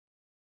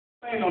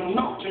Ain't no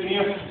knock to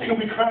him. They're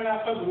going to be crying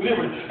out for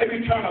deliverance. They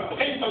be trying to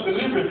pay for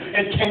deliverance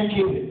and can't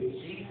get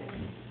it.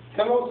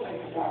 Hello, thank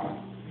you, God.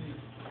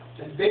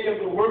 The day of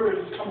the word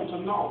is coming to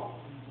naught.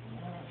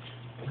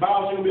 The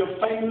Bible's going to be a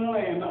fame in the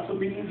land, not for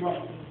being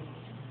drunk,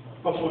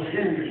 but for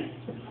hearing,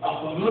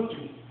 for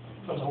looking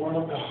for the word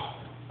of God.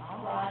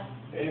 All right.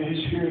 And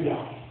it's here,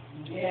 y'all.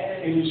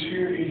 Yes. It is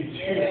here. It is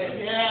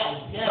here.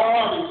 Yeah.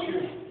 God is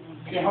here.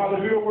 Can't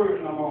hardly hear a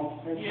word no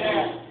more.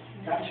 Yeah.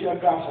 I tell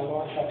God, say,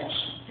 Lord, help us.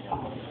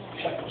 Help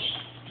us.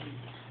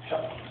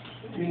 Help us.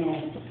 You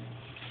know,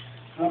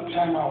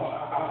 sometime I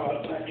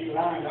like Eli,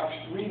 I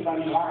was reading about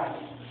Eli.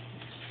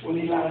 When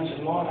Eli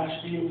said, Lord, I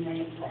still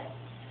remain a prophet.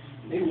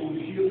 They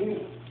wanted to kill him.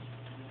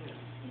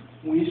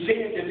 When he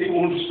said that they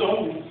wanted to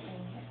stone him,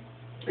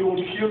 they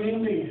wanted to kill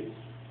him then.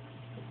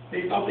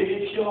 They thought they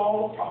had killed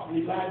all the prophets.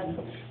 Eli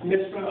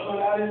messed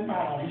out his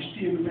mouth. He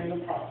still remained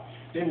a prophet.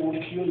 They wanted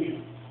to kill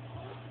him.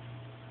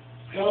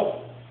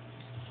 Hello.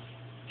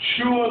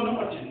 True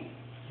anointing,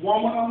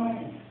 woman or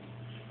man,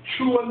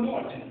 true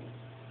anointing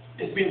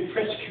is being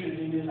persecuted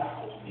in this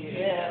hour.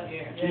 Yeah.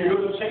 You hear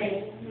what I'm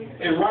saying?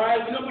 They're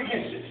rising up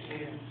against it,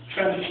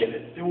 trying to kill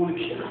it. They want to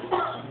kill it.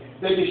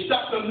 They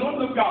stop the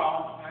anointing of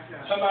God.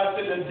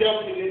 Somebody said the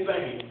devil is in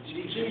vain.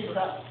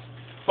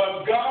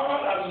 But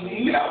God will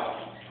never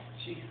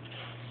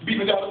be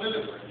without a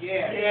deliverance.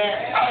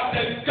 Yeah. I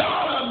said,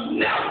 God will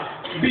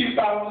never be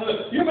without a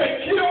deliverance. You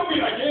may kill me,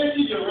 I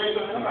guarantee you, raise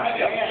up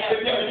somebody else.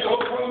 If you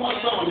hold one of my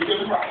sons, you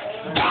get it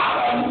right.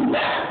 God will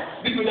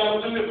never be without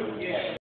a deliverance.